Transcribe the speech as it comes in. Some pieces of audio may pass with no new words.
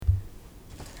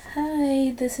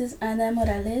this is Ana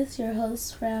Morales, your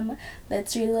host from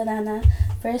Let's Read with Ana.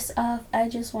 First off, I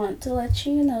just want to let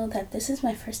you know that this is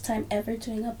my first time ever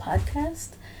doing a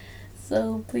podcast,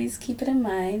 so please keep it in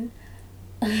mind.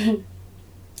 This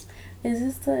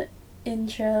is the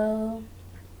intro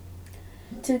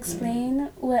to explain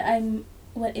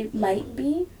what it might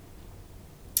be.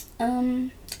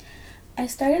 I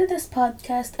started this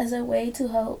podcast as a way to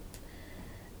help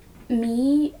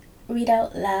me read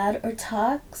out loud or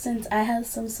talk since I have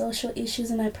some social issues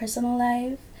in my personal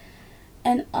life,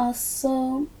 and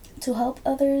also to help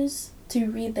others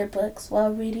to read their books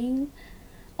while reading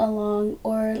along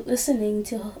or listening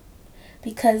to,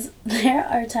 because there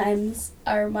are times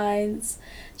our minds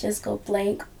just go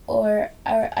blank or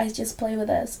our eyes just play with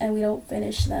us and we don't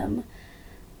finish them.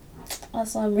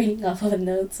 Also, I'm reading off of a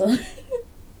note, so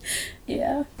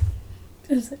yeah,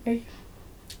 I'm sorry.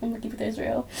 I'm gonna keep this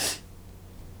real.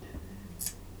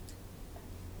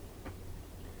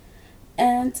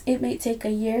 And it may take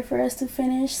a year for us to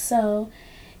finish, so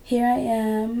here I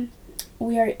am.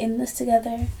 We are in this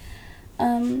together.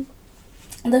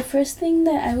 The first thing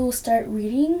that I will start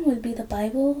reading would be the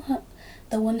Bible,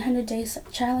 the 100 Days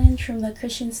Challenge from the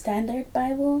Christian Standard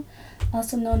Bible,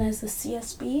 also known as the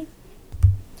CSB.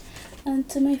 And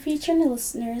to my future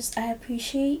listeners, I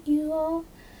appreciate you all.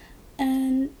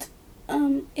 And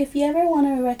if you ever want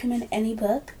to recommend any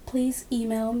book, please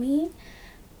email me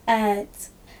at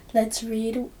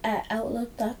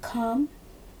letsread@outlook.com,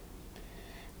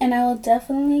 and I will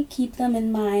definitely keep them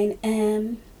in mind,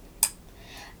 and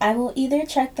I will either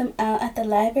check them out at the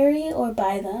library or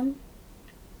buy them.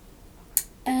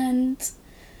 And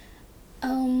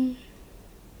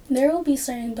there will be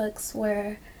certain books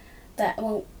where that I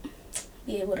won't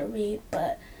be able to read,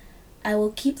 but I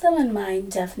will keep them in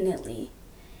mind definitely.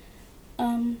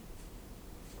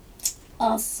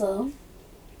 Also,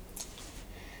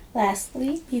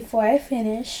 lastly, before I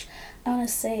finish, I want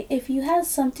to say if you have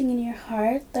something in your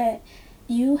heart that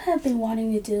you have been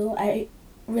wanting to do, I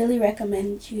really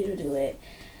recommend you to do it.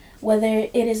 Whether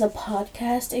it is a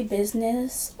podcast, a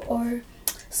business, or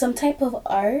some type of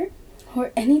art,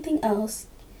 or anything else,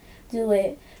 do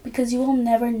it, because you will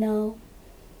never know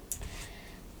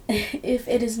if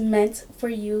it is meant for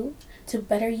you to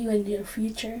better you in your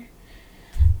future.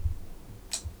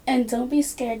 And don't be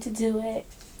scared to do it.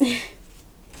 If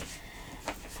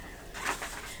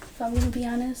I'm gonna be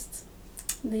honest,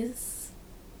 this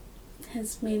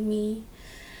has made me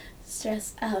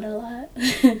stress out a lot.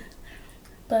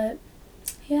 But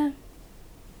yeah,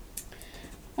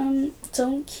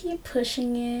 don't keep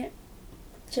pushing it,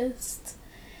 just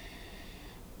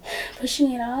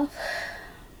pushing it off.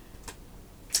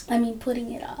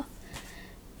 Putting it off,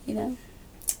 you know.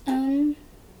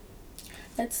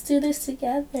 Let's do this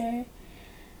together,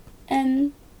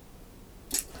 and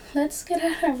let's get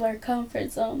out of our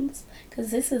comfort zones, because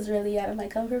this is really out of my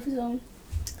comfort zone.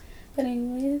 But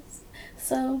anyways,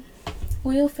 so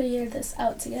we'll figure this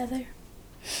out together.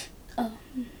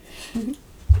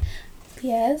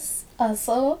 Yes,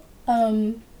 also,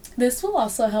 this will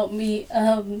also help me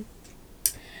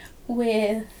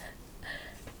with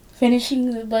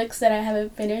finishing the books that I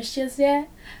haven't finished just yet.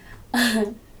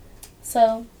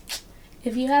 So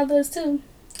if you have those too,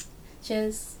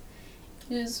 just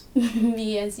use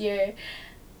me as your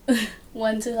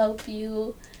one to help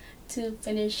you to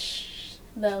finish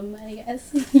them, I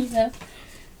guess.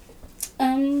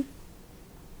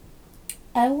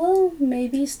 I will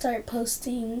maybe start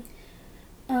posting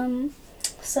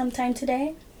sometime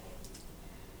today.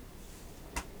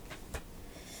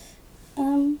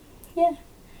 Yeah.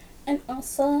 And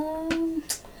also,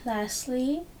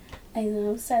 lastly, I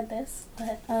know I've said this,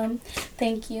 but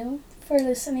thank you for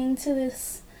listening to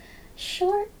this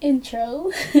short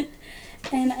intro.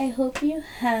 And I hope you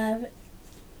have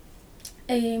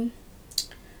a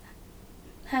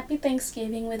happy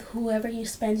Thanksgiving with whoever you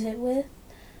spend it with,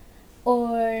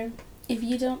 or if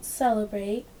you don't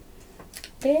celebrate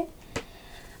it,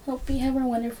 hope you have a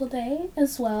wonderful day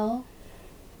as well.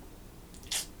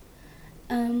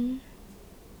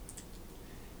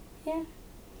 Yeah.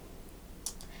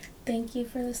 Thank you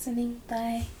for listening.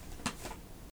 Bye.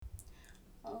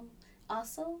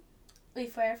 Also,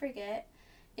 before I forget,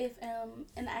 if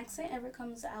an accent ever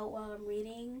comes out while I'm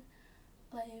reading,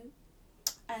 like,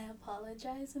 I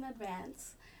apologize in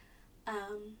advance.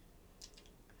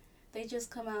 They just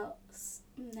come out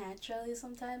naturally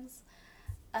sometimes.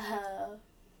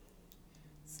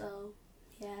 So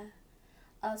yeah.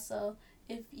 Also,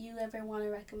 if you ever want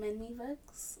to recommend me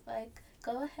books, like,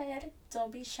 go ahead.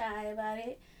 Don't be shy about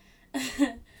it.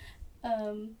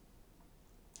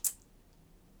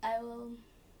 I will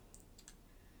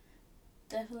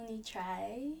definitely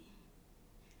try.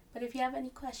 But if you have any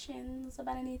questions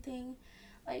about anything,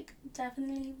 like,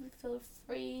 definitely feel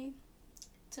free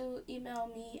to email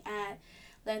me at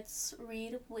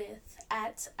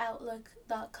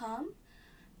letsreadwith@outlook.com.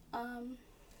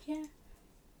 Yeah,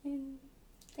 and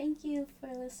thank you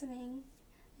for listening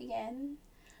again.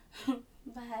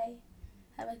 Bye.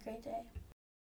 Have a great day.